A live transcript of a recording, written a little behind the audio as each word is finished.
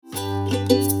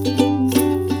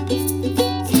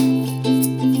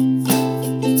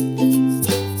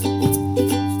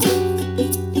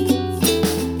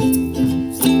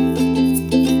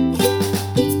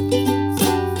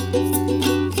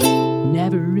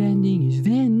Never-ending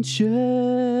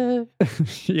adventure.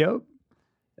 Yep.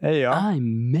 Hey, y'all.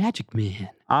 I'm Magic Man.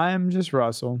 I'm just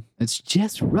Russell. It's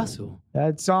just Russell.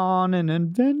 That's on an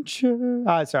adventure.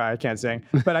 Sorry, I can't sing.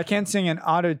 But I can sing in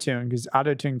auto-tune because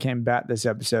auto-tune came back this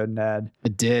episode, Ned.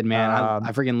 It did, man.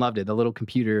 I freaking loved it. The little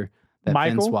computer that Finn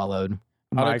Michael? swallowed.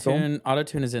 Michael,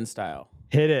 Auto-tune is in style.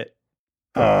 hit it.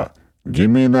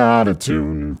 Give me the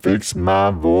autotune and fix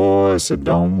my voice. I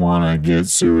don't want to get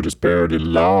sued as parody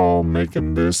law,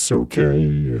 making this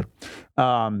okay.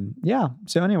 Yeah.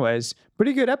 So anyways,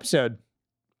 pretty good episode.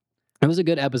 It was a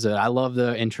good episode. I love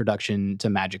the introduction to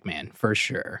Magic Man, for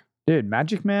sure. Dude,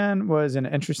 Magic Man was an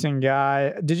interesting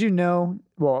guy. Did you know?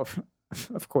 Well,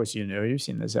 of course you knew. You've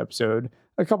seen this episode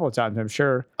a couple of times, I'm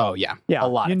sure. Oh, yeah. Yeah, a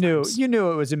lot you of knew. times. You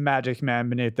knew it was a Magic Man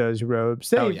beneath those robes.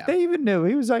 They even knew.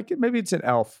 He was like, maybe it's an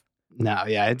elf. No,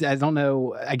 yeah. I don't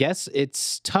know. I guess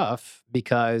it's tough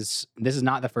because this is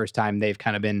not the first time they've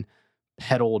kind of been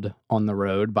peddled on the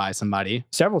road by somebody.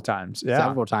 Several times. Yeah.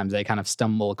 Several times they kind of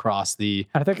stumble across the...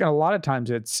 I think a lot of times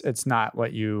it's not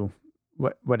what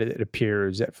it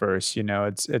appears at first. You know,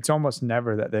 it's almost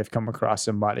never that they've come across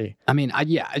somebody. I mean, I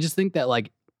just think that,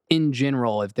 like, in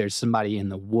general, if there's somebody in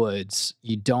the woods,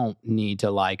 you don't need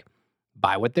to, like,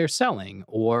 buy what they're selling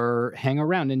or hang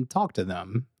around and talk to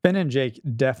them. Ben and Jake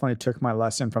definitely took my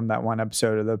lesson from that one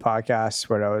episode of the podcast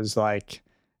where I was like,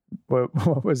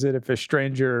 what was it? If a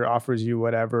stranger offers you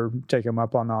whatever, take them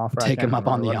up on the offer. Take them up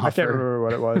on the offer. I can't remember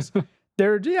what it was.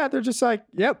 They're just like,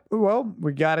 yep, well,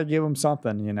 we got to give them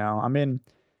something, you know? I mean,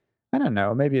 I don't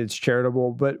know. Maybe it's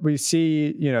charitable, but we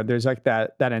see, you know, there's like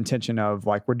that intention of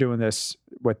like, we're doing this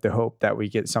with the hope that we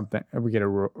get something, we get a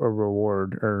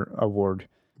reward or award.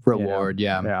 Reward, you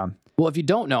know? yeah. Well, if you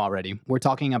don't know already, we're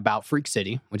talking about Freak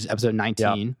City, which is episode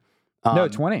 19. Yep. No,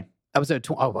 20. Episode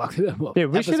 20. Oh, well, yeah,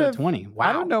 we episode 20. Wow.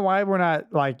 I don't know why we're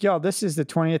not like, yo, this is the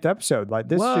 20th episode. Like,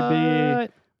 this should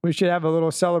be, we should have a little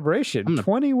celebration.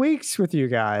 20 weeks with you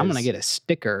guys. I'm going to get a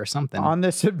sticker or something. On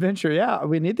this adventure. Yeah,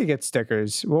 we need to get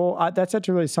stickers. Well, that's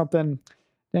actually something.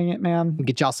 Dang it, man.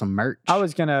 Get y'all some merch. I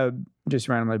was going to just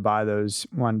randomly buy those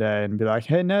one day and be like,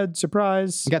 hey, Ned,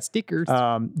 surprise. You got stickers.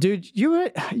 Dude, you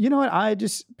know what? I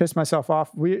just pissed myself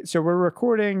off. We're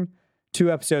recording 2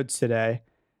 episodes today.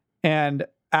 And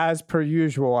as per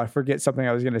usual, I forget something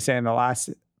I was going to say in the last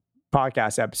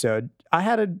podcast episode.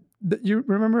 You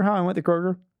remember how I went to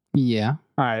Kroger? Yeah.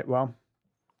 All right, well.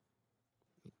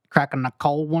 Cracking a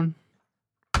cold one.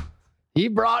 He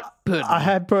brought pudding. I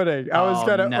had pudding. I was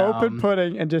going to open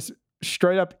pudding and just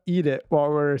straight up eat it while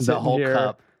we're sitting here. The whole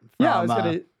cup. Yeah, I was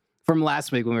going to. From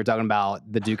last week when we were talking about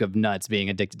the Duke of Nuts being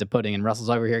addicted to pudding, and Russell's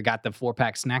over here got the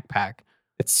 4-pack snack pack.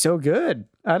 It's so good.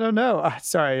 I don't know.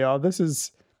 Sorry, y'all. This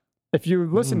is, if you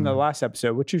listened to the last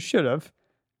episode, which you should have,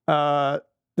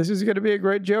 this is going to be a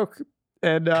great joke.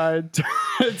 And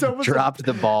it's almost dropped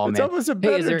the ball, man. It's almost a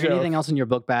better Hey, is there joke. anything else in your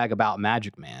book bag about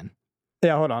Magic Man?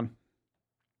 Yeah, hold on.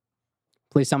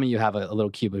 Please tell me you have a little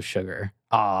cube of sugar.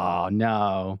 Oh,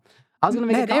 no. I was going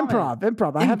to make a comment.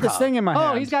 Improv. I have this thing in my hand.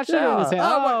 Oh, he's got sugar in his hand.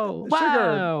 Oh,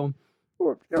 wow.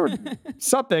 Sugar. Or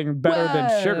something better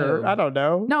than sugar. I don't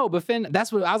know. No, but Finn,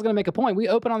 that's what I was going to make a point. We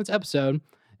open on this episode,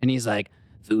 and he's like,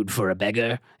 food for a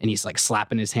beggar. And he's like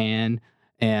slapping his hand.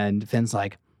 And Finn's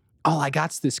like, all I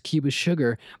got's this cube of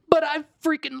sugar, but I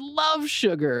freaking love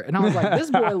sugar. And I was like, this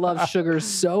boy loves sugar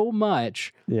so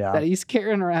much that he's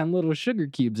carrying around little sugar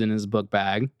cubes in his book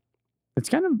bag. It's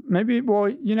kind of well,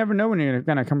 you never know when you're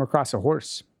going to come across a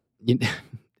horse.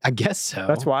 I guess so.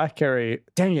 That's why I carry.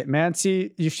 Dang it, man.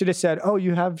 See, you should have said, oh,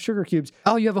 you have sugar cubes.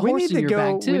 Oh, you have a horse in your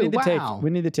bag too.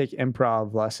 We need to take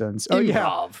improv lessons. Improv. Oh,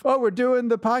 yeah. Oh, we're doing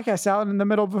the podcast out in the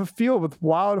middle of a field with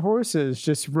wild horses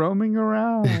just roaming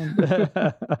around.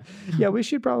 Yeah, we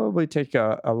should probably take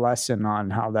a lesson on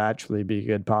how to actually be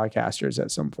good podcasters at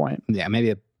some point. Yeah,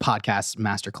 maybe a podcast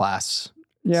masterclass.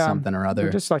 Yeah, something or other.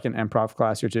 Just like an improv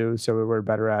class or two, so we're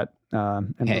better at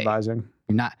improvising.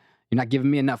 Hey, you're not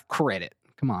giving me enough credit.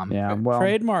 Come on. Yeah, well,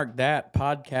 trademark that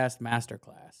podcast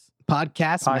masterclass.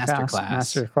 Podcast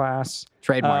masterclass.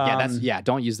 Trademark.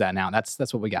 Don't use that now. That's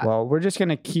what we got. Well, we're just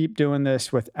gonna keep doing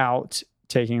this without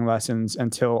taking lessons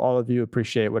until all of you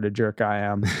appreciate what a jerk I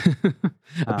am.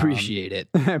 Appreciate it.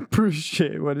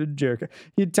 Appreciate what a jerk.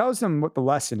 He tells them what the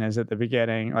lesson is at the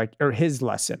beginning, or his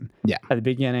lesson. Yeah. At the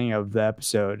beginning of the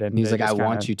episode, and he's like, "I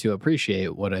want you to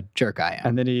appreciate what a jerk I am."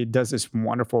 And then he does this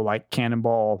wonderful like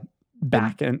cannonball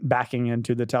backing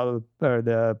into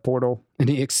the portal. And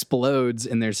he explodes,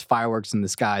 and there's fireworks in the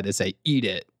sky that say "Eat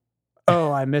it."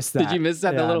 Oh, I missed that. Did you miss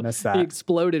that? Yeah, I I missed that. He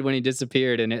exploded when he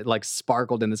disappeared, and it like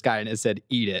sparkled in the sky, and it said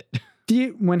 "Eat it."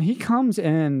 When he comes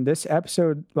in this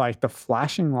episode, like the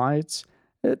flashing lights,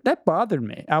 that bothered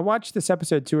me. I watched this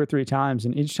episode 2 or 3 times,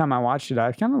 and each time I watched it,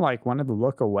 I kind of like wanted to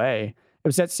look away. It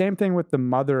was that same thing with the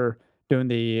mother doing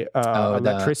the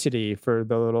electricity for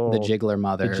the Jiggler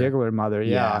mother. The Jiggler mother,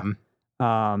 yeah.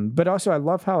 But also, I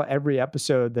love how every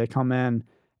episode they come in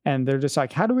and they're just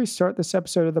like, "How do we start this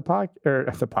episode of the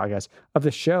podcast of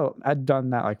the show?" I'd done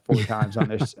that like 4 times on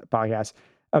this podcast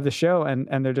of the show,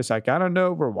 and they're just like, "I don't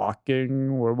know, we're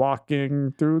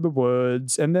walking through the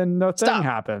woods," and then the thing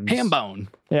happens. Ham bone.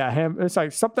 Yeah, it's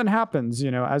like something happens,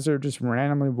 as they're just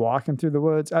randomly walking through the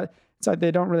woods. It's like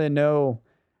they don't really know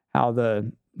how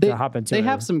to hop into They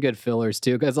have some good fillers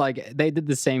too, because like they did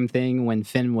the same thing when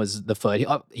Finn was the foot.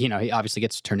 He obviously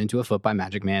gets turned into a foot by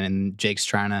Magic Man, and Jake's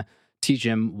trying to teach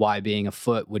him why being a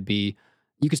foot would be,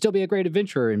 you could still be a great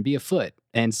adventurer and be a foot.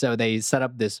 And so they set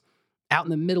up this out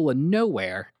in the middle of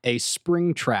nowhere, a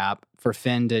spring trap for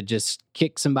Finn to just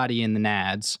kick somebody in the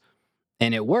nads.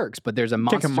 And it works, but there's a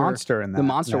monster. Kick a monster in that. The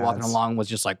monster nads. walking along was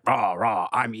just like, rah, rah,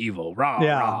 I'm evil, rah,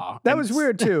 rah. That was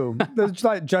weird too. That's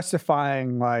like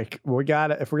justifying, like, if we're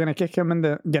going to kick him in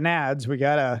the nads, we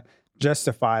got to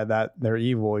justify that they're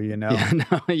evil,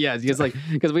 Yeah,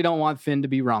 because we don't want Finn to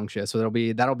be wrongshus. So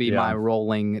that'll be my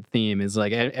rolling theme is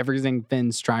like everything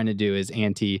Finn's trying to do is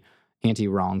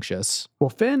anti-wrongshus. Well,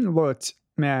 Finn looked,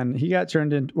 man, he got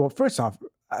turned into, well, first off,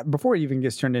 before he even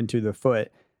gets turned into the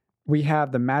foot, we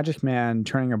have the Magic Man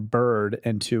turning a bird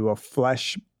into a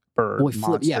flesh bird. Well,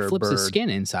 flips bird. his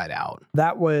skin inside out.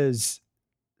 That was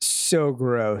so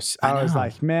gross. I was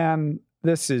like, man,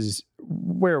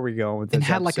 where are we going with this and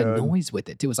had episode? like a noise with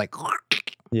it too. It was like,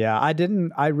 yeah,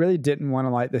 I really didn't want to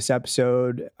like this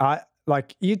episode.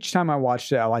 Like each time I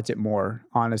watched it, I liked it more,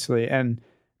 honestly. And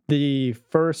the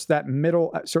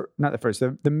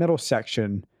middle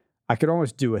section, I could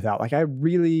almost do without. Like, I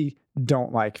really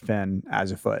don't like Finn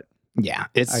as a foot. Yeah,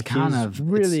 it's like, kind of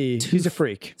really, he's a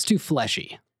freak. It's too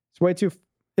fleshy.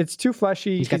 It's too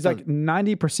fleshy. He's like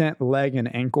 90% leg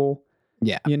and ankle.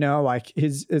 Yeah. Like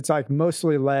it's like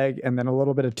mostly leg and then a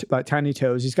little bit of like tiny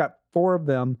toes. He's got 4 of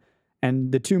them,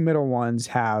 and the 2 middle ones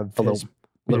have a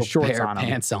little shorts pair on of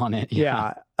pants on it.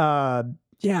 Yeah.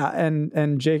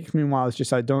 And Jake, meanwhile, is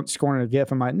just like, "Don't scorn a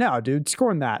gif." I'm like, "No, dude,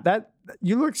 scorn that. That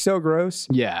you look so gross."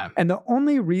 Yeah. And the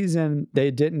only reason they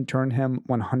didn't turn him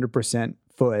 100%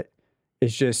 foot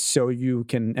is just so you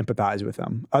can empathize with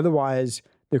him. Otherwise,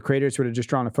 the creators would have just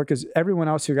drawn a foot, because everyone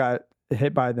else who got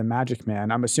hit by the Magic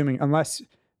Man, I'm assuming, unless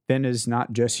Finn is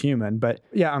not just human, but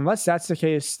yeah, unless that's the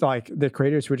case, like the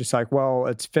creators were just like, well,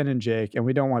 it's Finn and Jake, and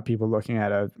we don't want people looking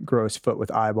at a gross foot with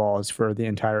eyeballs for the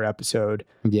entire episode.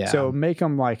 Yeah. So make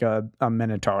him like a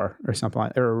Minotaur or something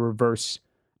like, or a reverse.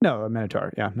 No, a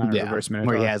Minotaur. Yeah, not a reverse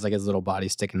Minotaur. Where he has like his little body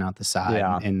sticking out the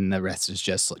side, and the rest is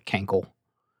just like cankle.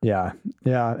 Yeah.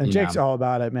 And Jake's all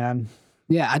about it, man.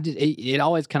 Yeah, it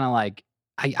always kind of like,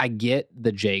 I get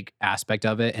the Jake aspect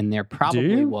of it, and there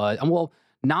probably was. Well,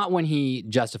 not when he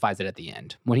justifies it at the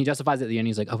end. When he justifies it at the end,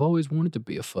 he's like, "I've always wanted to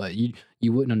be a foot. You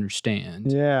wouldn't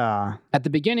understand." Yeah. At the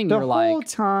beginning, you're like, the whole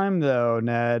time though,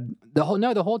 Ned. The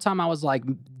whole time I was like,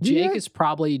 Jake is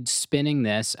probably spinning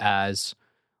this as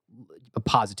a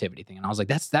positivity thing, and I was like,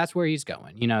 that's where he's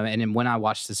going, And then when I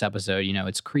watched this episode,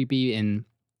 it's creepy, and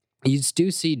you do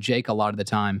see Jake a lot of the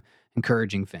time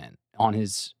encouraging Finn on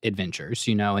his adventures,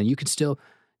 and you can still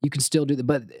do that.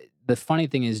 But the funny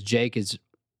thing is, Jake is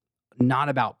not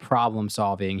about problem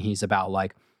solving. He's about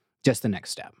like just the next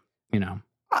step,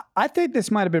 I think this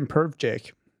might have been Perv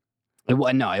Jake. It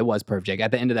was Perv Jake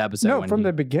at the end of the episode. No, from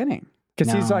the beginning.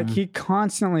 Because he's like, he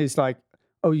constantly is like,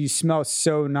 "Oh, you smell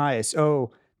so nice.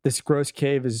 Oh, this gross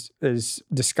cave is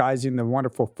disguising the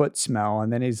wonderful foot smell."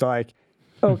 And then he's like,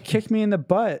 "Oh, kick me in the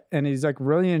butt." And he's like,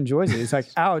 really enjoys it. He's like,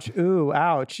 "Ouch, ooh,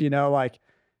 ouch." Like,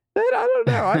 I don't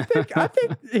know. I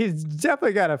think he's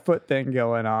definitely got a foot thing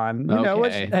going on. We're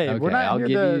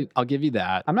not I'll give you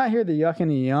that. I'm not here to yuck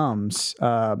any yums.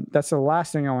 That's the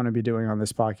last thing I want to be doing on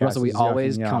this podcast. Also, we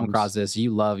always come across this.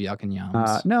 You love yuck and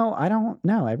yums. No, I don't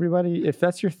know. Everybody, if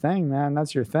that's your thing, man,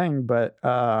 that's your thing. But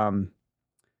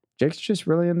Jake's just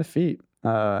really in the feet.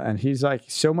 And he's like,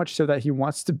 so much so that he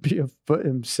wants to be a foot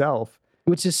himself.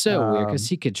 Which is so weird, because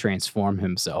he could transform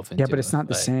himself into but it's not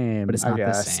the same. But it's not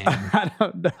the same. I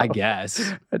don't know. I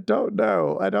guess. I don't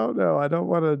know. I don't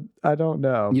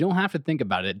know. You don't have to think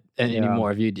about it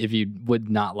anymore if you would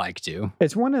not like to.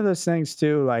 It's one of those things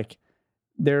too, like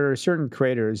there are certain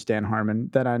creators, Dan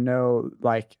Harmon, that I know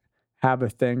like have a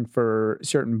thing for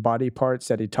certain body parts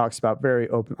that he talks about very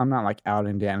open. I'm not like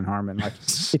outing Dan Harmon. Like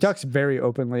he talks very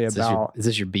openly about. Is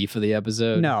this your beef of the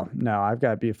episode? No, I've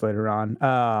got beef later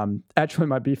on. Actually,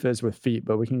 my beef is with feet,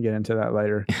 but we can get into that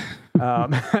later.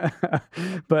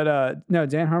 But no,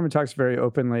 Dan Harmon talks very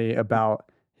openly about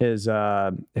his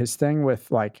thing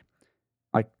with like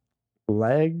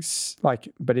legs,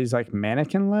 but he's like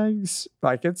mannequin legs.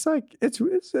 Like it's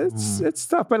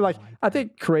tough. But like I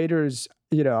think creators,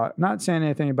 not saying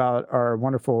anything about our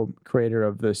wonderful creator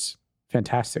of this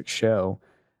fantastic show.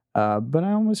 But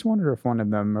I almost wonder if one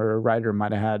of them or a writer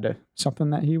might have had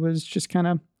something that he was just kind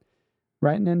of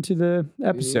writing into the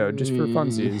episode just for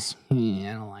funsies.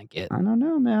 Yeah, I don't like it. I don't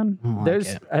know, man. I don't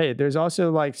like it. There's also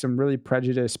like some really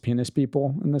prejudiced penis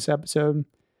people in this episode.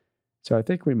 So I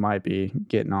think we might be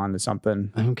getting on to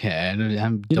something. Okay. I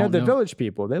don't the village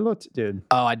people, they looked, dude.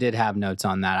 Oh, I did have notes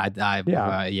on that.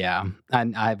 Yeah.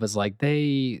 I was like,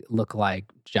 they look like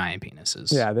giant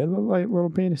penises. Yeah, they look like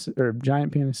little penises or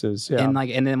giant penises. Yeah.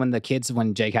 And then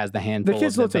when Jake has the handful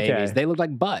kids of the looked babies, okay. they look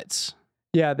like butts.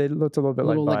 Yeah, they looked a little bit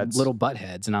like butts. Little butt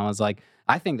heads. And I was like,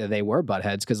 I think that they were butt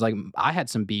heads because like I had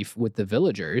some beef with the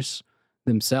villagers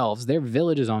themselves. Their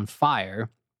village is on fire.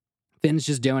 Finn's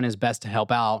just doing his best to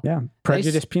help out. Yeah,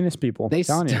 prejudiced penis people. They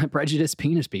telling you. prejudiced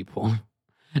penis people.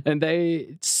 And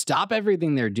they stop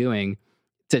everything they're doing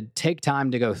to take time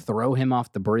to go throw him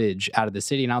off the bridge out of the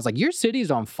city. And I was like, your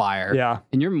city's on fire. Yeah.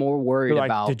 And you're more worried They're like,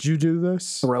 about did you do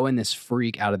this? throwing this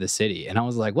freak out of the city. And I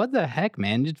was like, what the heck,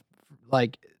 man? Just,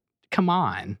 like, come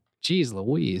on. Jeez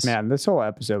Louise. Man, this whole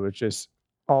episode was just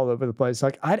all over the place.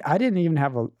 Like I didn't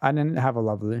have a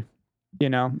lovely,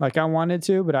 like I wanted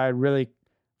to, but I really,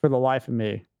 for the life of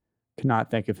me, could not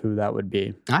think of who that would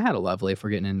be. I had a lovely if we're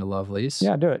getting into lovelies.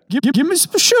 Yeah, do it. Give me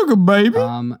some sugar, baby.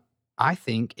 I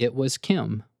think it was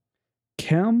Kim.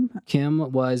 Kim?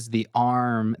 Kim was the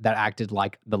arm that acted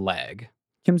like the leg.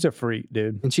 Kim's a freak,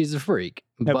 dude. And she's a freak.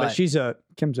 No, but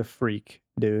Kim's a freak,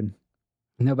 dude.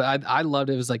 No, but I loved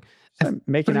it. It was like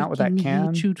making out with that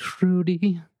can. You,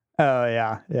 Trudy. Oh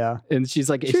yeah. And she's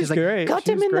like, great. Cut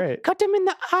him in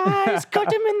the eyes.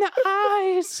 Cut him in the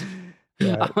eyes.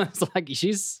 Yeah. I was like,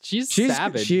 she's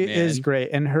savage. She man. is great,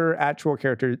 and her actual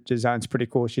character design's pretty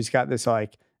cool. She's got this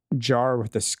like jar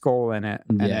with a skull in it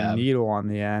and a needle on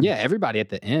the end. Yeah, everybody at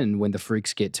the end when the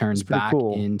freaks get turned back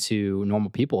into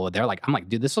normal people, they're like, I'm like,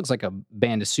 dude, this looks like a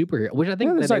band of superheroes. Which I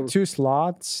think there's like two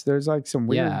slots. There's like some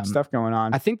weird stuff going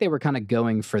on. I think they were kind of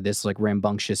going for this like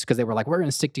rambunctious because they were like, we're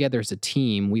gonna stick together as a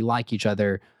team. We like each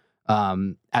other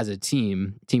as a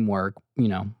teamwork.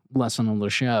 Lesson on the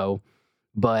show.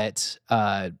 But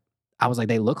I was like,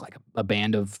 they look like a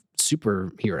band of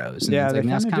superheroes. And yeah,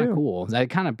 that's kind of cool. I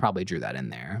kind of probably drew that in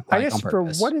there. I guess for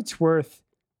what it's worth,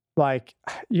 like,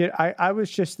 I was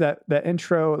just the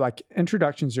intro, like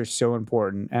introductions are so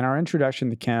important. And our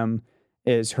introduction to Kim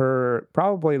is her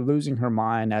probably losing her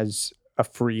mind as a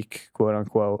freak, quote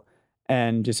unquote,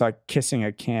 and just like kissing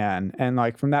a can. And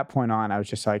like from that point on, I was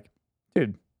just like,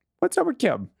 dude, what's up with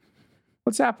Kim?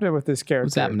 What's happening with this character?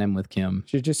 What's happening with Kim?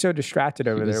 She's just so distracted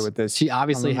over there with this. She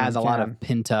obviously has a lot of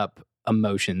pent up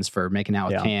emotions for making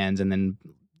out with cans and then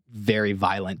very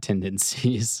violent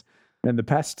tendencies. In the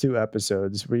past 2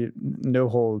 episodes, no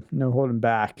holding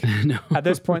back. No. At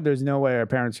this point, there's no way our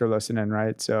parents are listening,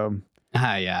 right? So,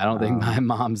 yeah, I don't think my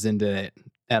mom's into it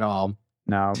at all.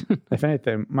 No, if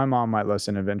anything, my mom might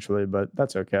listen eventually, but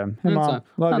that's okay. Hey, Mom,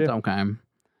 love you. That's okay.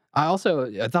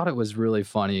 I thought it was really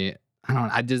funny. I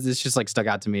don't know. This just like stuck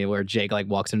out to me where Jake like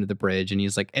walks into the bridge and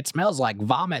he's like, it smells like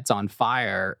vomit's on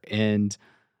fire. And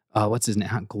what's his name?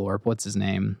 Not Glorp. What's his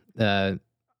name? I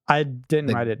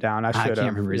didn't write it down. I should have. I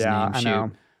can't remember his name. I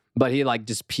know. But he like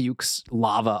just pukes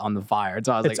lava on the fire.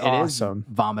 So I was It's like, awesome.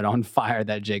 It is vomit on fire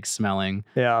that Jake's smelling.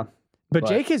 Yeah. But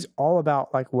Jake is all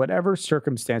about like whatever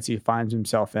circumstance he finds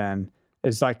himself in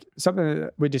is like something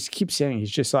that we just keep saying. He's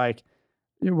just like,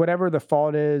 whatever the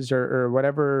fault is or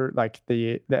whatever like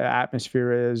the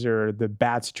atmosphere is or the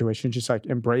bad situation, just like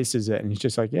embraces it. And he's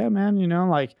just like, yeah, man,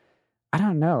 like, I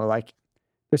don't know. Like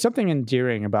there's something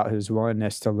endearing about his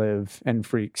willingness to live in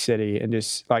Freak City and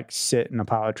just like sit in a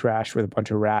pile of trash with a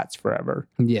bunch of rats forever.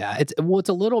 Yeah. It's a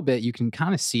little bit, you can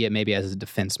kind of see it maybe as a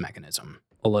defense mechanism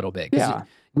a little bit. Yeah.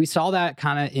 We saw that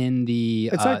kind of in the...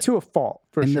 It's like to a fault,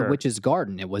 for in sure. the Witch's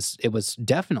Garden. It was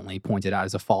definitely pointed out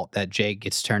as a fault that Jake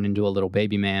gets turned into a little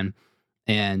baby man.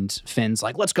 And Finn's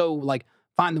like, let's go like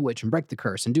find the witch and break the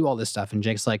curse and do all this stuff. And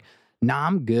Jake's like, nah,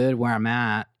 I'm good where I'm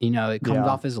at. It comes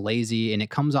off as lazy and it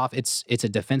comes off... It's a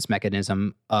defense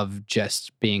mechanism of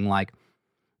just being like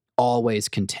always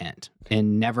content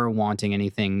and never wanting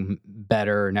anything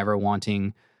better, never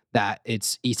wanting that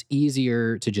it's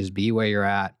easier to just be where you're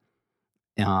at.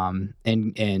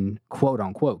 and quote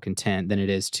unquote content than it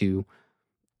is to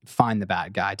find the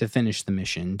bad guy, to finish the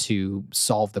mission, to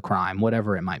solve the crime,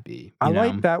 whatever it might be. I you know?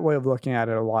 like that way of looking at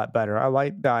it a lot better. I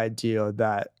like the idea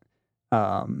that,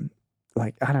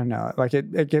 like, I don't know, like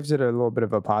it gives it a little bit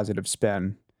of a positive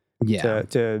spin Yeah.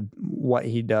 to what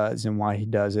he does and why he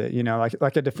does it. You know,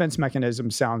 like a defense mechanism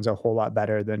sounds a whole lot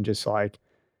better than just like,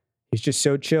 he's just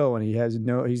so chill and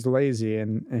he's lazy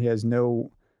and he has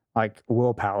no like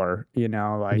willpower, you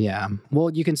know, like, Yeah.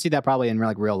 Well, you can see that probably in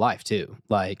like real life too.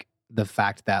 Like the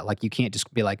fact that like you can't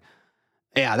just be like,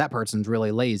 yeah, that person's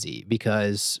really lazy,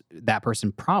 because that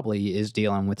person probably is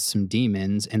dealing with some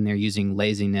demons and they're using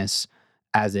laziness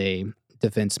as a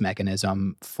defense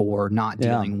mechanism for not Yeah.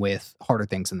 dealing with harder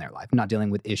things in their life, not dealing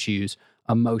with issues,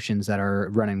 emotions that are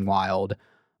running wild.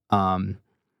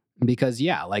 Because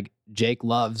yeah, like Jake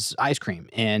loves ice cream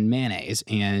and mayonnaise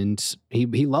and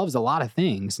he loves a lot of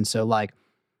things. And so like,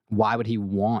 why would he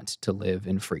want to live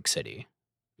in Freak City?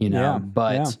 You know, Yeah,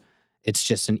 but yeah. it's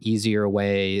just an easier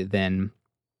way than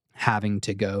having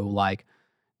to go like,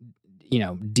 you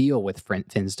know, deal with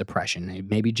Finn's depression.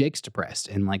 Maybe Jake's depressed.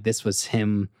 And like, this was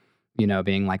him, you know,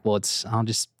 being like, well, I'll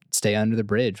just stay under the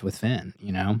bridge with Finn,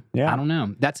 you know? Yeah. I don't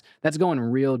know. That's going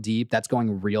real deep. That's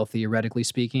going real theoretically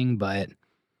speaking, but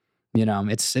you know,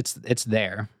 it's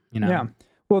there, you know? Yeah.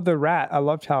 Well, the rat, I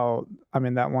loved how, I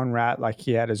mean, that one rat, like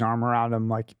he had his arm around him,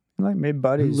 like made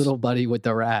buddies. Little buddy with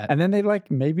the rat. And then they like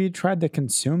maybe tried to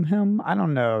consume him. I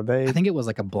don't know. I think it was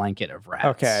like a blanket of rats.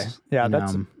 Okay. Yeah, you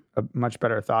that's know? a much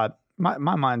better thought. My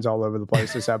mind's all over the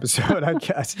place this episode, I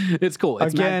guess. It's cool.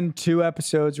 It's Again, 2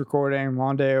 episodes recording,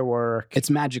 long day at work. it's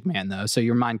Magic Man though, so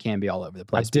your mind can be all over the I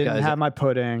place didn't have my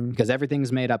pudding. because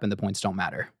everything's made up and the points don't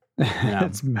matter. know.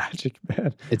 It's Magic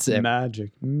Man. It's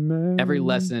Magic Man. every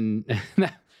lesson.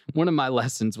 One of my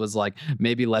lessons was like,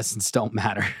 maybe lessons don't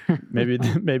matter. maybe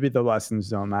the lessons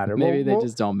don't matter. Maybe We'll- they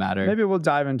just don't matter. Maybe we'll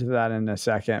dive into that in a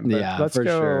second. But Yeah, let's for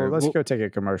go. sure. Let's Well- go take a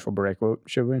commercial break.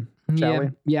 Should we? Shall yeah, we?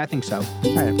 yeah, I think so.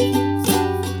 All right.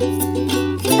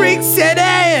 Freak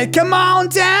City, come on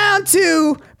down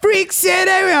to Freak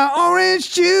City, we got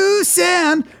orange juice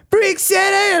and Freak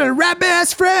City, a rat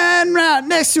best friend right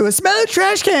next to a smelly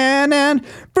trash can. And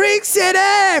Freak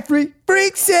City,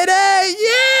 Freak City,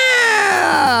 yeah!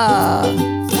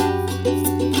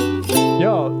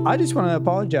 Yo, I just want to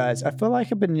apologize. I feel like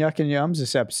I've been yucking yums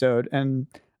this episode, and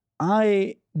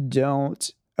I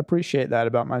don't appreciate that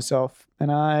about myself.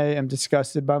 And I am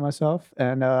disgusted by myself,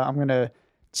 and I'm going to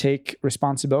take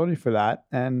responsibility for that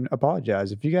and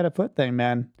apologize. If you got a foot thing,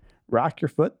 man, rock your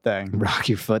foot thing. Rock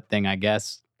your foot thing, I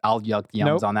guess. I'll yuck the yums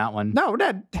Nope. on that one. No,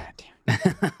 dang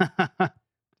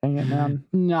it, man.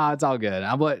 No, it's all good.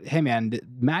 But hey, man,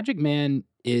 Magic Man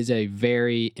is a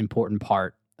very important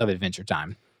part of Adventure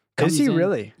Time. Is he Comes in-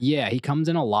 really? Yeah, he comes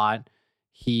in a lot.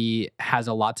 He has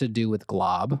a lot to do with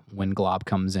Glob when Glob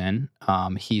comes in.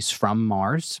 He's from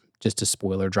Mars. Just a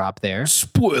spoiler drop there.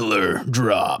 Spoiler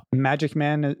drop. Magic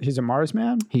Man, he's a Mars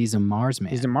man? He's a Mars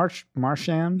man. He's a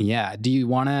Martian? Yeah. Do you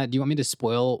want me to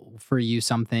spoil for you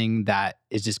something that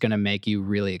is just going to make you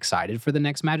really excited for the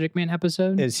next Magic Man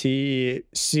episode? Is he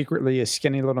secretly a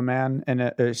skinny little man and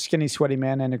a skinny, sweaty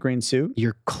man in a green suit?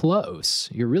 You're close.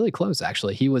 You're really close,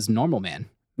 actually. He was Normal Man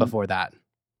before that.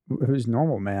 Who's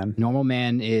normal man? Normal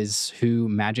Man is who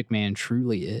Magic Man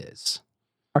truly is.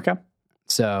 Okay.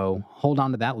 So hold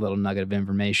on to that little nugget of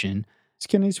information.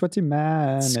 Skinny, sweaty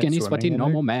man. Skinny, It's sweaty, swimming in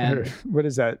normal man. or what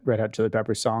is that Red Hot Chili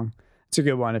Peppers song? It's a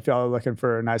good one. If y'all are looking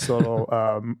for a nice little,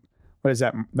 what is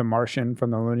that? The Martian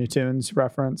from the Looney Tunes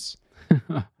reference.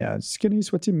 Yeah. Skinny,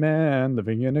 sweaty man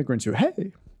living in a green suit.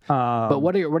 Hey. But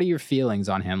what are your feelings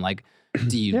on him? Like,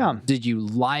 Yeah. did you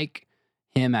like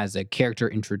him as a character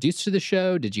introduced to the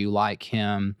show? Did you like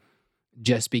him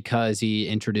just because he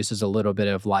introduces a little bit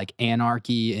of like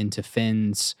anarchy into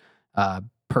Finn's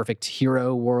perfect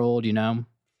hero world, you know?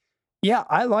 Yeah,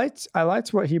 I liked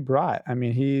what he brought. I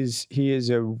mean, he is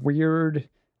a weird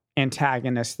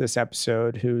antagonist this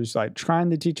episode who's like trying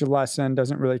to teach a lesson,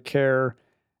 doesn't really care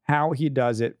how he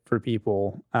does it for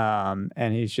people.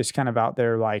 And he's just kind of out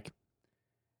there like,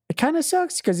 it kind of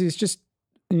sucks because he's just,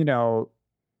 you know,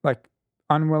 like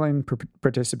unwilling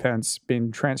participants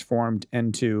being transformed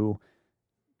into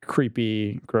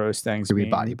creepy, gross things. Creepy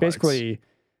being body parts. basically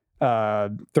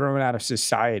thrown out of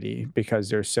society because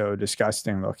they're so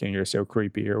disgusting looking or so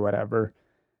creepy or whatever.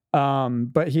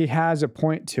 But he has a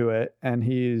point to it, and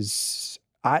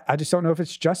I just don't know if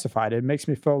it's justified. It makes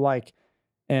me feel like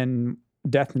in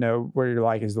Death Note, where you're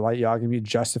like, is the Light Yagami be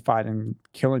justified in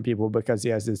killing people because he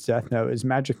has this Death Note? Is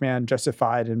Magic Man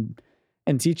justified in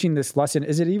teaching this lesson?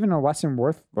 Is it even a lesson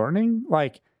worth learning?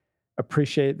 Like,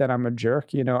 appreciate that I'm a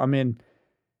jerk, you know? I mean,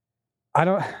 I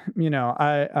don't,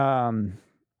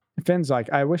 Finn's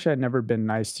like, I wish I'd never been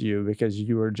nice to you because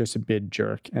you were just a big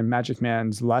jerk. And Magic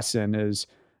Man's lesson is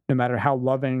no matter how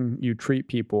loving you treat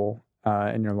people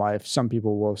in your life, some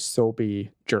people will still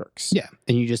be jerks. Yeah.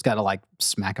 And you just got to like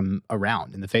smack them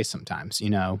around in the face sometimes, you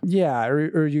know? Yeah.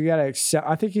 Or you got to accept,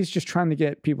 I think he's just trying to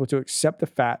get people to accept the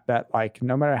fact that, like,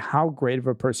 no matter how great of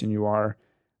a person you are,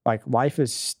 like, life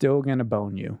is still going to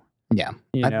bone you. Yeah.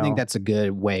 You I know? think that's a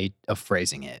good way of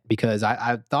phrasing it because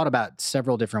I've thought about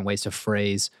several different ways to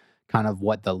phrase kind of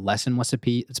what the lesson was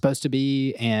supposed to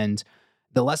be. And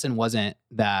the lesson wasn't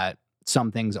that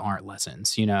some things aren't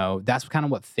lessons, you know, that's kind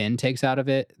of what Finn takes out of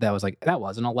it. That was like, that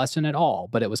wasn't a lesson at all,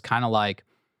 but it was kind of like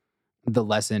the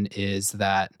lesson is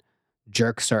that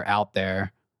jerks are out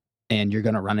there and you're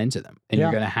going to run into them and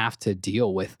you're going to have to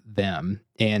deal with them.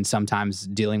 And sometimes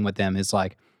dealing with them is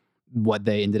like, what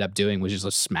they ended up doing was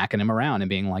just smacking him around and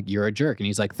being like, you're a jerk. And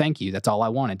he's like, thank you. That's all I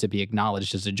wanted, to be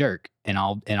acknowledged as a jerk. And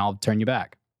I'll turn you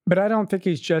back. But I don't think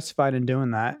he's justified in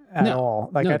doing that at all.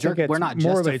 Like, I think it's we're not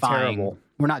morally justifying, terrible.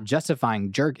 We're not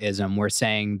justifying jerkism. We're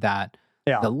saying that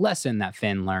the lesson that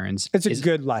Finn learns It's a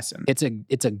good lesson. It's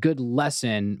a good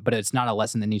lesson, but it's not a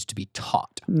lesson that needs to be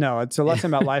taught. No, it's a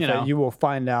lesson about life You know? that you will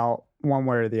find out one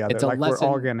way or the other. It's a like, lesson-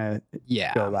 we're all gonna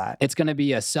feel that. It's going to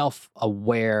be a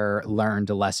self-aware, learned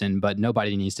lesson, but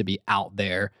nobody needs to be out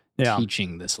there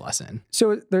teaching this lesson.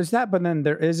 So there's that, but then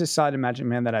there is a side of Magic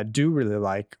Man that I do really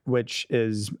like, which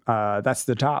is that's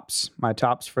the tops. My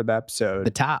tops for the episode.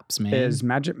 The tops, man. Is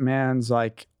Magic Man's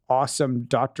like awesome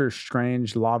Doctor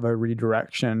Strange lava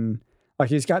redirection. Like,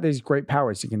 he's got these great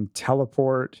powers. He can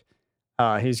teleport.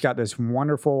 He's got this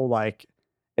wonderful, like,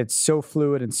 it's so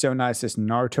fluid and so nice, this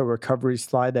Naruto recovery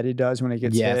slide that he does when he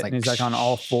gets hit, and he's like on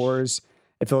all fours.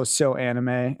 It feels so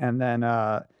anime. And then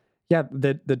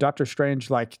the Doctor Strange,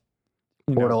 like,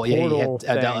 portal, he hit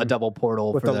a double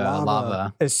portal with for the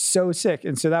lava. Is so sick.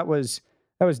 And so that was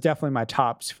definitely my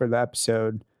tops for the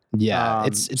episode. Yeah,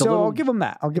 it's so a little, I'll give him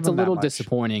that. It's a little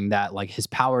disappointing that like his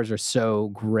powers are so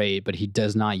great, but he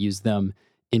does not use them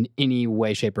in any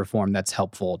way, shape, or form that's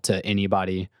helpful to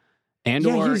anybody. And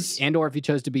or if he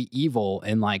chose to be evil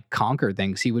and like conquer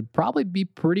things, he would probably be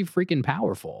pretty freaking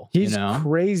powerful. He's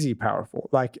crazy powerful.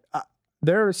 Like,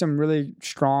 there are some really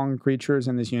strong creatures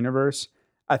in this universe.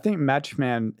 I think Magic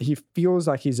Man, he feels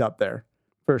like he's up there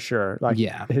for sure. Like,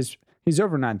 he's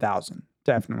over 9,000.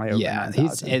 Definitely over 9,000.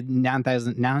 He's at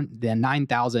 9,000 now. The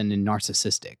 9,000 and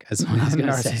narcissistic. That's what I was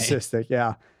gonna say. Narcissistic,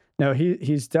 yeah. No,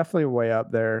 he's definitely way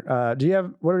up there. Do you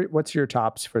have what's your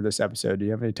tops for this episode? Do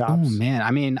you have any tops? Oh man, I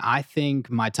mean, I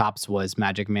think my tops was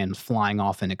Magic Man flying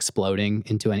off and exploding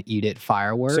into an Eat It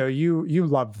firework. So you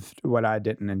loved what I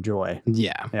didn't enjoy.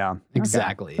 Yeah,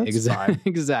 exactly, okay.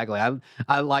 exactly.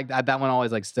 I like that one.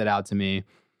 Always like stood out to me.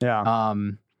 Yeah.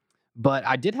 But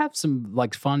I did have some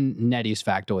like fun Nettie's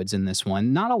factoids in this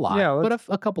one. Not a lot, but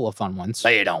a couple of fun ones.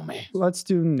 Lay it on me. Let's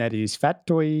do Nettie's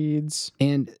factoids.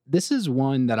 And this is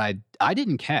one that I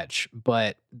didn't catch,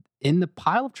 but in the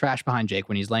pile of trash behind Jake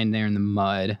when he's laying there in the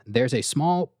mud, there's a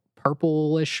small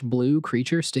purplish blue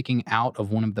creature sticking out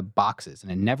of one of the boxes,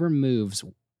 and it never moves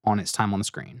on its time on the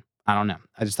screen. I don't know.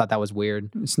 I just thought that was weird.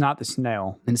 It's not the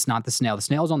snail. And it's not the snail. The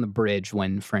snail's on the bridge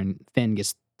when Finn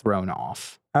gets thrown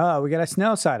off. Oh, we got a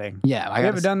snail sighting. Yeah. We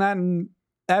haven't done that in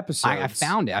episodes. I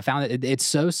found it. It's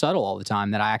so subtle all the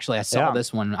time that I saw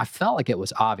this one. I felt like it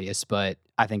was obvious, but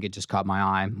I think it just caught my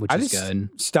eye, which is good.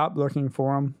 Stopped looking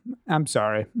for them. I'm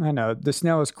sorry. I know. The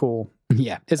snail is cool.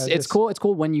 Yeah. It's cool. It's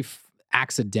cool when you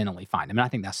accidentally find him. And I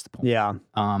think that's the point. Yeah.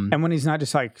 And when he's not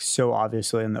just like so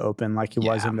obviously in the open, like he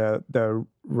was in the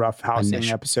rough housing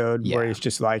episode where he's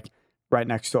just like right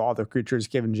next to all the creatures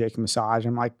giving Jake a massage.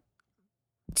 I'm like,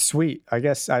 sweet. I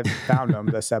guess I found him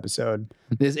this episode.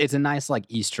 It's a nice like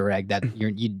Easter egg that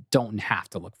you don't have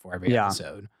to look for every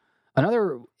episode.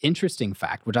 Another interesting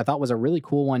fact, which I thought was a really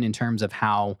cool one in terms of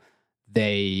how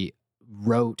they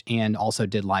wrote and also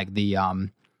did like the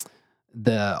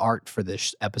art for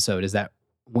this episode, is that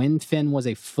when Finn was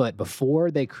a foot,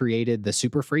 before they created the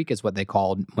Super Freak, is what they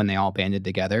called when they all banded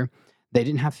together, they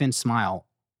didn't have Finn smile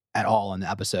at all in the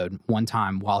episode one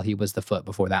time while he was the foot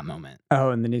before that moment. Oh,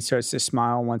 and then he starts to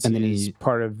smile once he's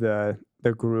part of the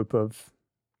group of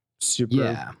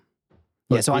super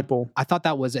so people. I thought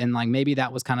that was, and like maybe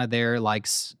that was kind of their like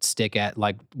stick at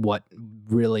like what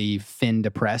really Finn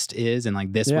depressed is, and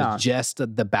like this was just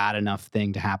the bad enough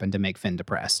thing to happen to make Finn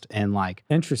depressed. And like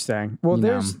interesting. Well,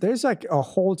 there's like a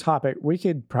whole topic we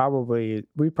probably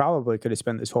could have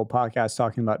spent this whole podcast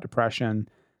talking about depression.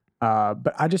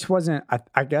 But I just wasn't,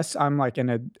 I guess I'm like in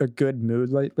a good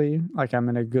mood lately. Like I'm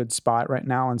in a good spot right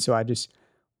now. And so I just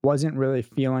wasn't really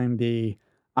feeling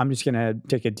I'm just gonna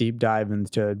take a deep dive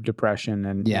into depression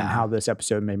and Yeah. how this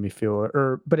episode made me feel.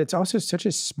 But it's also such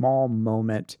a small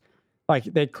moment. Like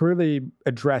they clearly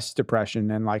addressed depression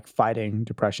and like fighting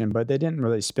depression, but they didn't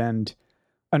really spend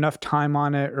enough time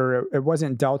on it, or it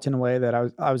wasn't dealt in a way that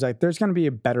I was like, there's going to be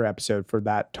a better episode for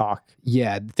that talk.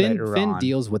 Yeah, Finn later on.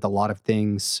 deals with a lot of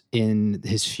things in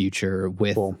his future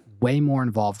with Cool. way more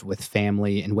involved with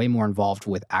family and way more involved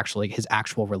with actually his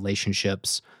actual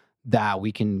relationships that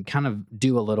we can kind of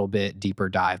do a little bit deeper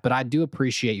dive. But I do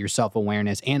appreciate your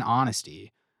self-awareness and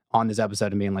honesty on this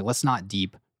episode and being like, let's not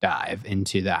deep dive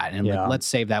into that. And Yeah. let's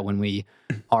save that when we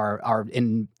are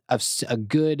in a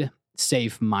good,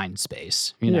 safe mind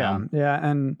space, you know?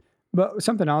 Yeah. But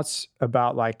something else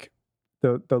about like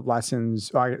the lessons.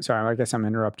 Sorry, I guess I'm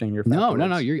interrupting your. No.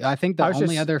 factoids. I think the I was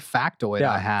only just- other factoid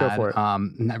Yeah, I go had, for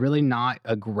it. really not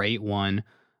a great one,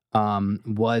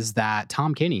 was that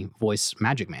Tom Kenny voiced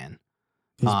Magic Man.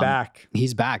 He's back.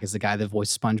 He's back as the guy that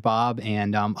voiced SpongeBob,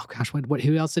 and oh gosh, what?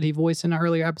 Who else did he voice in an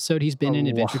earlier episode? He's been in Oh,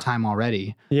 Adventure Time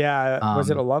already. Yeah. Was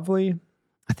it a lovely?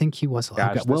 I think he was.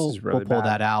 Gosh, this we'll is really we'll pull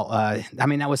bad. that out. I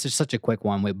mean, that was just such a quick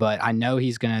one, but I know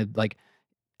he's gonna like.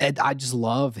 I just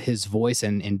love his voice,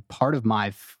 and part of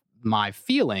my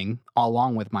feeling,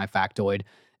 along with my factoid,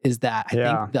 is that I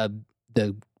Yeah. think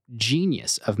the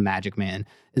genius of Magic Man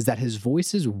is that his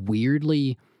voice is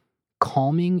weirdly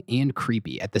calming and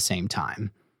creepy at the same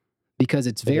time, because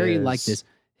it's very like is. this.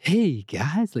 Hey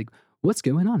guys, like what's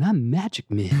going on? I'm Magic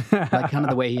Man. Like kind of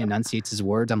the way he enunciates his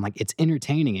words. I'm like, it's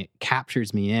entertaining. It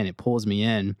captures me in. It pulls me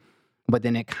in. But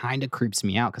then it kind of creeps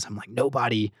me out because I'm like,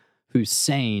 nobody who's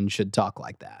sane should talk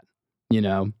like that, you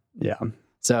know? Yeah.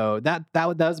 So that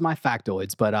was my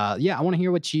factoids. But yeah, I want to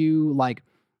hear what you like.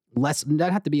 Doesn't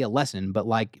have to be a lesson, but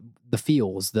like the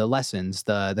feels, the lessons,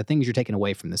 the things you're taking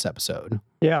away from this episode.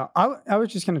 Yeah, I was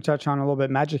just going to touch on a little bit.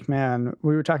 Magic Man,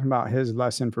 we were talking about his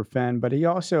lesson for Finn, but he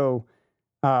also,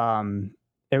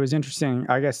 it was interesting.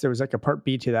 I guess there was like a part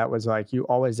B to that was like, you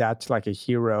always act like a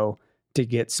hero to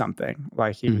get something.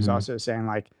 Like he was Mhm. also saying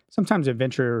like, sometimes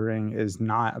adventuring is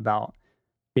not about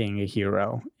being a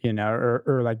hero, you know,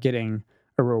 or like getting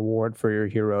a reward for your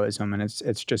heroism. And it's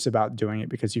just about doing it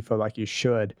because you feel like you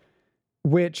should.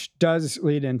 Which does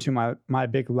lead into my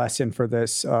big lesson for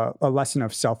this, a lesson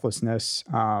of selflessness,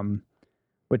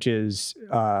 which is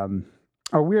a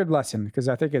weird lesson because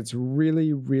I think it's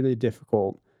really, really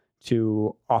difficult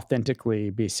to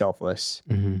authentically be selfless.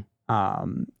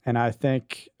 And I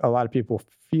think a lot of people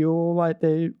feel like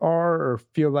they are or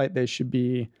feel like they should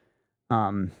be.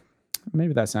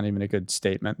 Maybe that's not even a good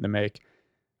statement to make.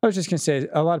 I was just gonna say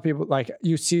a lot of people like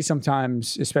you see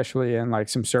sometimes, especially in like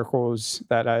some circles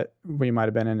that we might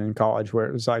have been in college, where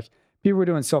it was like people were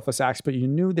doing selfless acts, but you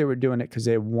knew they were doing it because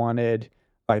they wanted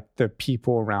like the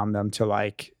people around them to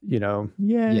like, you know,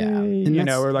 yay, And you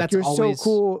know, or like that's you're always- so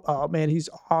cool. Oh man, he's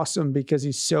awesome because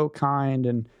he's so kind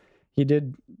and he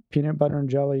did peanut butter and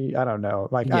jelly. I don't know,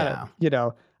 like Yeah. you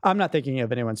know, I'm not thinking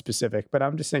of anyone specific, but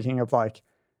I'm just thinking of like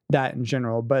that in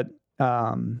general. But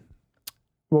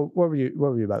well, what were you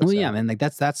about to Well, say? yeah, man, like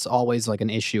that's always like an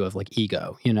issue of like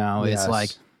ego, you know? It's Yes. like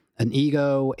an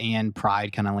ego and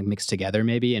pride kind of like mixed together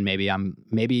maybe. And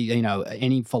maybe you know,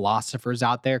 any philosophers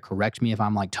out there, correct me if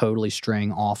I'm like totally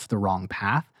straying off the wrong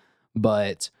path.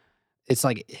 But it's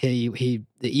like the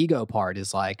ego part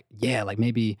is like, yeah, like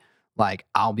maybe like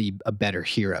I'll be a better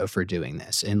hero for doing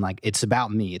this. And like it's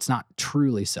about me. It's not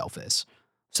truly selfless.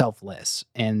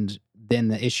 And then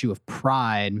the issue of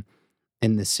pride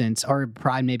in the sense, or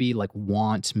pride maybe like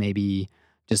want, maybe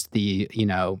just the, you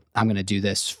know, I'm going to do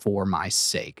this for my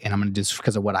sake and I'm going to do this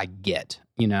because of what I get,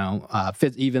 you know,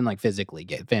 even like physically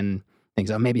get. Finn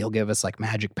thinks, oh, maybe he'll give us like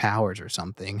magic powers or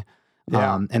something.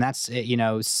 Yeah. And that's, you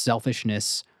know,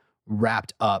 selfishness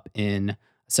wrapped up in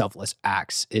selfless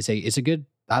acts is a good,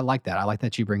 I like that. I like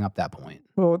that you bring up that point.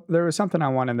 Well, there was something I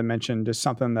wanted to mention, just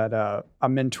something that a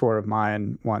mentor of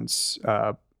mine once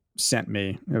sent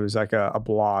me. It was like a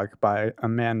blog by a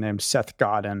man named Seth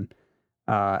Godin.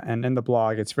 And in the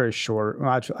blog, it's very short. Well,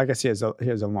 actually, I guess he has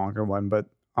a longer one, but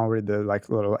I'll read the like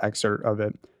little excerpt of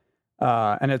it.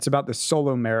 And it's about the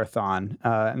solo marathon.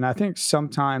 And I think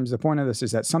sometimes the point of this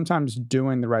is that sometimes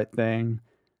doing the right thing,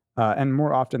 and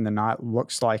more often than not,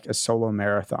 looks like a solo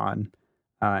marathon.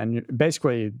 And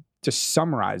basically, just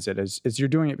summarize it as you're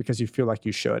doing it because you feel like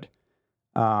you should.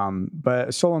 But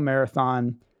a solo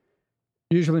marathon,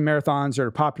 usually marathons are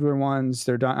popular ones.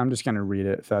 They're done. I'm just going to read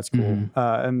it if that's cool. Mhm.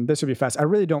 And this will be fast. I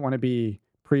really don't want to be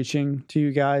preaching to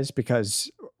you guys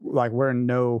because like we're in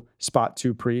no spot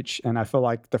to preach. And I feel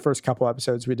like the first couple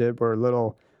episodes we did were a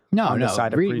little No, on the no.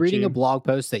 side of Reading preachy. a blog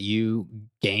post that you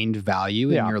gained value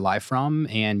in Yeah. your life from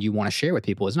and you want to share with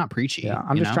people is not preachy. Yeah,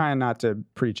 I'm you just know? trying not to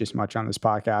preach as much on this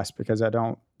podcast because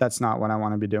that's not what I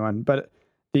want to be doing. But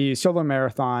the solo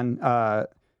marathon,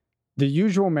 the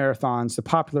usual marathons, the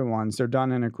popular ones, they're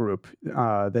done in a group.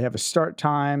 They have a start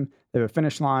time, they have a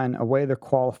finish line, a way to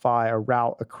qualify, a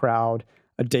route, a crowd,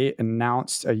 a date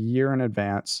announced a year in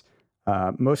advance.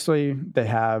 Mostly they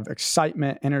have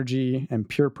excitement, energy, and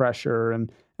peer pressure,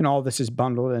 and all this is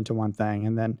bundled into one thing.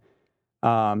 And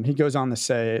then he goes on to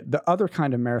say, the other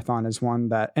kind of marathon is one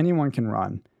that anyone can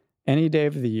run any day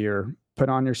of the year, put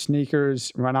on your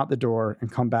sneakers, run out the door,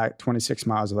 and come back 26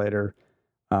 miles later.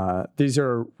 These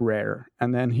are rare.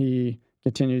 And then he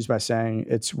continues by saying,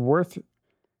 it's worth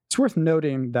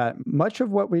noting that much of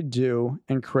what we do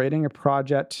in creating a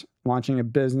project, launching a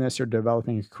business, or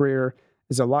developing a career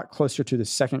is a lot closer to the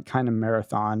second kind of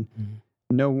marathon.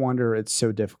 No wonder it's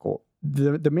so difficult.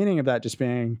 The meaning of that just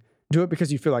being, do it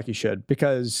because you feel like you should.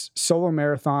 Because solo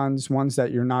marathons, ones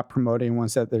that you're not promoting,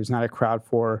 ones that there's not a crowd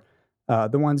for,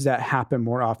 the ones that happen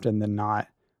more often than not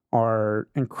are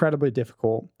incredibly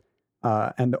difficult.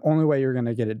 And the only way you're going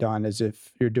to get it done is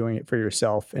if you're doing it for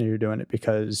yourself and you're doing it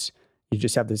because you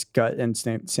just have this gut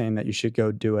instinct saying that you should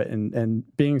go do it. And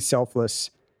being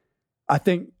selfless, I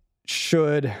think,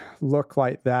 should look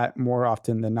like that more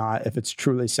often than not if it's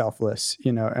truly selfless,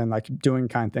 and like doing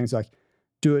kind things, like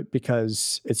do it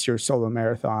because it's your solo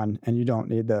marathon and you don't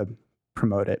need to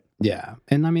promote it. Yeah.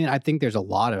 And I mean, I think there's a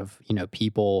lot of,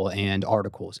 people and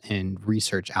articles and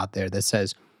research out there that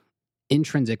says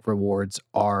intrinsic rewards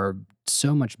are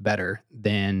so much better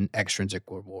than extrinsic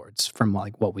rewards from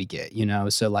like what we get,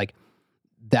 So like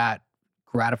that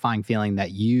gratifying feeling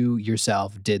that you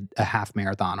yourself did a half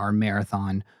marathon or a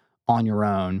marathon on your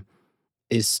own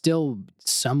is still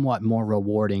somewhat more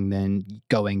rewarding than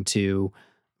going to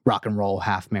rock and roll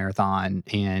half marathon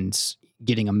and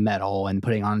getting a medal and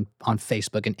putting on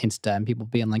Facebook and Insta and people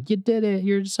being like, you did it,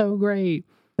 you're so great.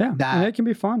 Yeah. And it can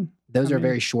be fun. Those are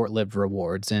very short-lived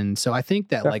rewards. And so I think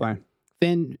that Definitely.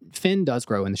 like Finn does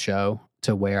grow in the show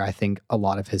to where I think a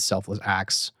lot of his selfless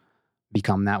acts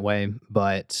become that way.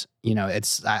 But,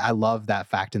 I love that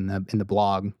fact in the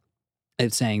blog.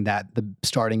 It's saying that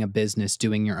starting a business,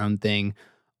 doing your own thing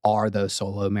are those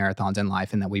solo marathons in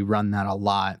life, and that we run that a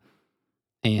lot.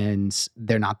 And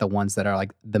they're not the ones that are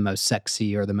like the most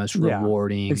sexy or the most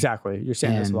rewarding. Exactly. You're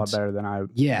saying this a lot better than I.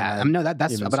 Yeah. I mean, no,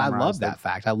 that's, even but I love summarized that it.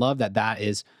 fact. I love that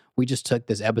is, we just took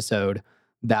this episode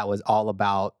that was all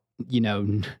about,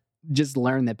 just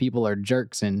learn that people are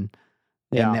jerks and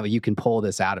that you can pull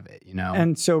this out of it,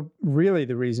 And so really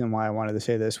the reason why I wanted to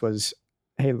say this was,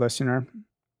 hey, listener,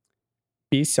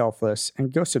 be selfless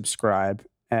and go subscribe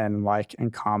and like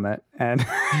and comment and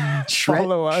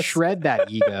follow us. Shred that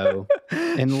ego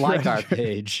and like our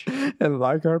page. And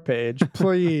like our page,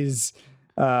 please.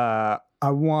 I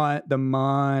want the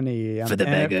money. I'm For the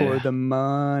in it beggar. for the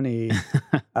money.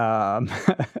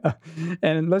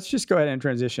 And let's just go ahead and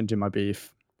transition to my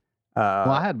beef. Well,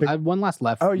 I had one last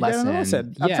lesson. Oh, you got another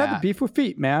lesson. I'm trying to beef with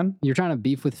feet, man. You're trying to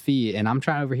beef with feet, and I'm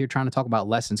trying to talk about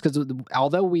lessons. Because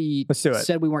although we Let's do it.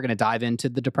 said we weren't going to dive into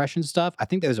the depression stuff, I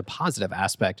think there's a positive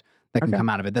aspect that can Okay. come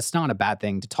out of it. That's not a bad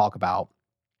thing to talk about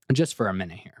just for a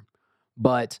minute here.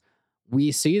 But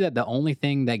we see that the only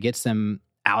thing that gets them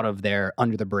out of their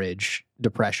under the bridge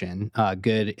depression,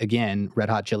 good, again, Red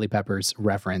Hot Chili Peppers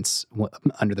reference,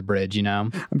 under the bridge,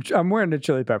 I'm wearing a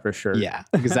Chili Pepper shirt. Yeah,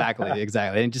 exactly.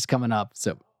 And just coming up.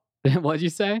 So what'd you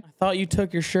say? I thought you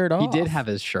took your shirt off. He did have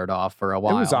his shirt off for a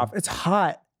while. It was off. It's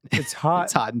hot. It's hot.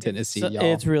 It's hot in Tennessee, y'all.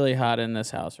 It's really hot in this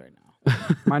house right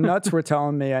now. My nuts were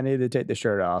telling me I needed to take the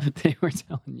shirt off. They were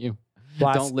telling you.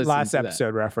 Don't listen Last to that.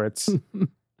 episode reference.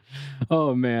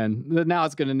 Oh man.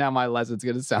 Now my lesson's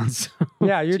gonna sound so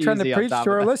Yeah, you're trying to cheesy on preach top to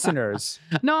of our that. listeners.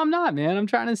 No, I'm not, man. I'm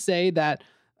trying to say that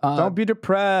Don't be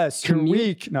depressed. You're commu-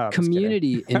 weak. No, I'm just kidding.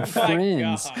 community and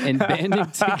friends God. and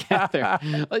banding together.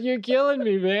 Oh, you're killing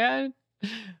me, man.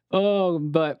 Oh,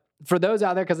 but for those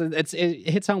out there, because it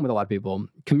hits home with a lot of people,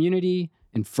 community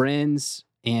and friends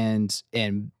and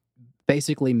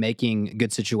basically making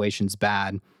good situations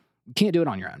bad. You can't do it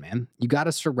on your own, man. You got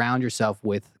to surround yourself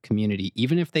with community,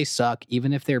 even if they suck,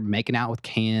 even if they're making out with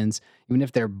cans, even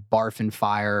if they're barfing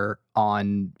fire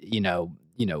on,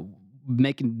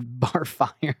 making bar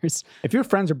fires. If your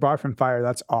friends are barfing fire,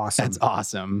 that's awesome. That's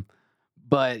awesome.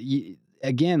 But you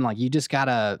just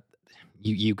gotta,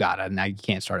 you gotta, now you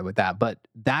can't start it with that, but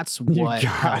that's what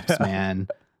helps, gotta. man.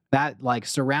 That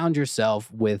surround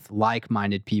yourself with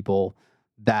like-minded people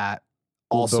that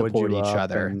all Will build support you each up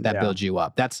other, and- that yeah. build you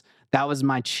up. That's That was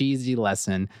my cheesy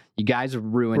lesson. You guys We're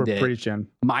ruined it. preaching.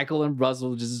 Michael and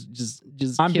Russell just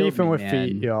I'm killed beefing me, with man.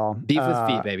 feet, y'all. Beef with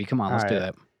feet, baby. Come on, let's do alright.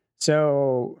 it.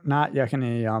 So, not yucking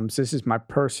any yums. This is my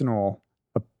personal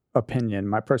opinion,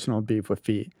 my personal beef with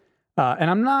feet. And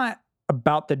I'm not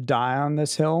about to die on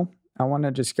this hill. I want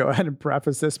to just go ahead and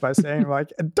preface this by saying,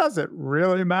 like, it doesn't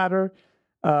really matter.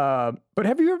 But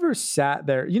have you ever sat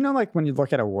there, like when you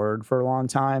look at a word for a long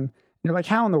time, you're like,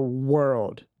 how in the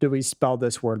world do we spell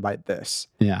this word like this?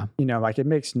 Yeah. Like it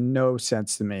makes no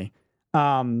sense to me.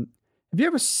 Have you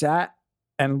ever sat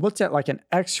and looked at like an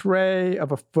x-ray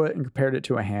of a foot and compared it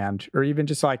to a hand, or even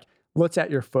just like looked at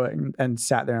your foot and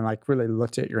sat there and like really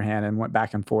looked at your hand and went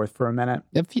back and forth for a minute?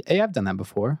 Yeah, I've done that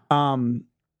before.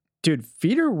 Dude,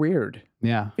 feet are weird.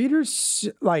 Yeah. Feet are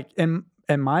like, in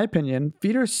my opinion,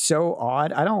 feet are so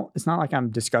odd. It's not like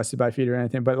I'm disgusted by feet or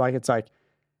anything, but like, it's like,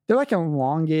 they're like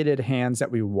elongated hands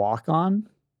that we walk on.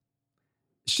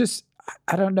 It's just,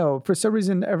 I don't know. For some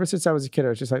reason, ever since I was a kid, I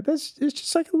was just like, this is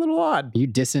just like a little odd. Are you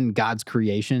dissing God's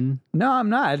creation? No, I'm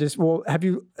not. Have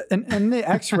you, in the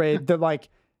x-ray, they're like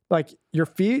your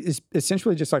feet is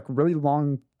essentially just like really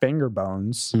long finger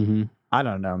bones. Mm-hmm. I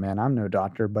don't know, man. I'm no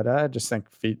doctor, but I just think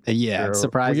feet Yeah, are it's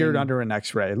surprising. weird under an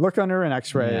x-ray. Look under an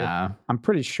x-ray. Yeah. I'm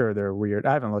pretty sure they're weird.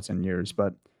 I haven't looked in years,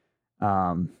 but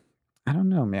I don't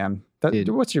know, man. Dude.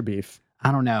 What's your beef?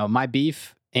 I don't know. My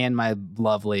beef and my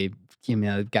lovely,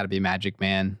 got to be Magic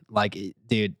Man. Like,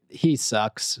 dude, he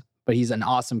sucks, but he's an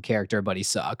awesome character, but he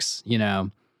sucks,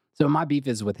 So my beef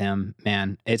is with him,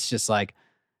 man. It's just like,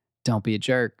 don't be a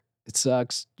jerk. It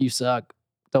sucks. You suck.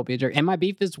 Don't be a jerk. And my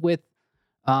beef is with,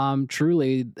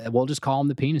 truly, we'll just call them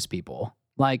the penis people.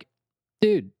 Like,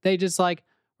 dude, they just like,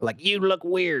 you look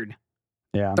weird.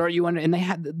 Yeah. Throw you under. And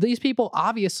these people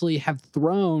obviously have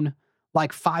thrown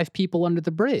like 5 people under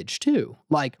the bridge too.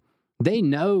 Like, they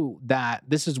know that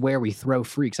this is where we throw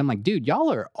freaks. I'm like, dude, y'all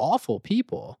are awful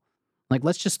people. Like,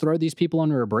 let's just throw these people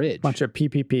under a bridge. Bunch of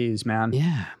PPPs, man.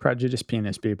 Yeah. Prejudice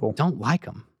penis people. Don't like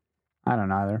them. I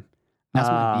don't either. That's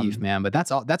my beef, man. But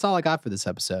that's all I got for this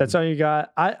episode. That's all you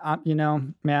got. I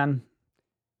man,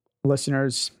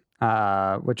 listeners,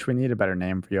 which we need a better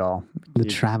name for y'all. The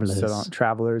travelers.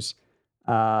 Travelers.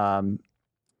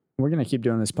 We're going to keep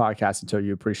doing this podcast until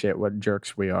you appreciate what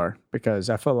jerks we are,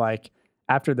 because I feel like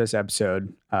after this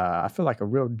episode, I feel like a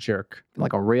real jerk.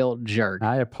 Like a real jerk.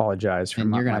 I apologize for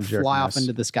and you're my going to fly off jerkness.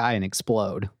 into the sky and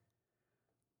explode.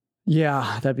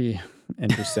 Yeah, that'd be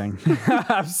interesting.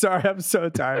 I'm sorry. I'm so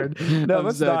tired. No, I'm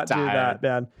let's so not tired. do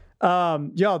that,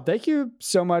 man. Y'all, thank you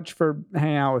so much for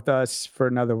hanging out with us for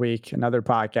another week, another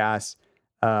podcast.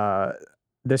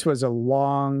 This was a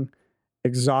long,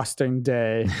 exhausting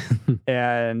day.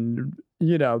 And,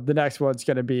 the next one's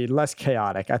going to be less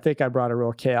chaotic. I think I brought a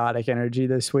real chaotic energy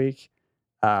this week.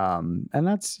 And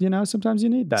that's, sometimes you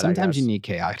need that. Sometimes I you guess. need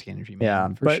chaotic energy, man. Yeah,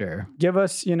 for but sure. Give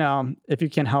us, if you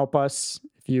can help us,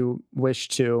 if you wish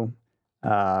to.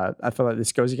 I feel like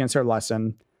this goes against our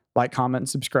lesson. Like, comment, and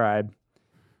subscribe.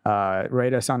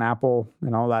 Rate us on Apple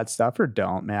and all that stuff, or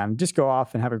don't, man. Just go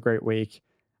off and have a great week.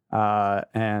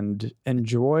 And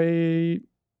enjoy,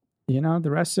 the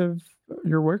rest of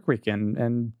your work weekend.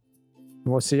 And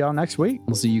we'll see y'all next week.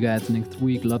 We'll see you guys next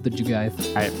week. Love that you guys.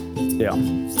 All right. Yeah.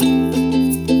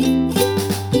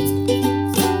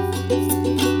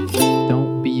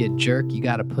 Don't be a jerk. You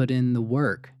got to put in the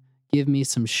work. Give me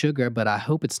some sugar, but I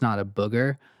hope it's not a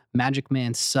booger. Magic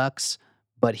Man sucks,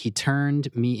 but he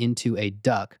turned me into a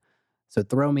duck. So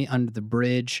throw me under the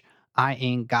bridge. I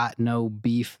ain't got no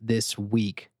beef this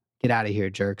week. Get out of here,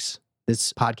 jerks.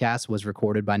 This podcast was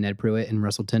recorded by Ned Pruitt and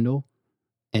Russell Tyndall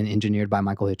and engineered by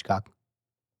Michael Hitchcock.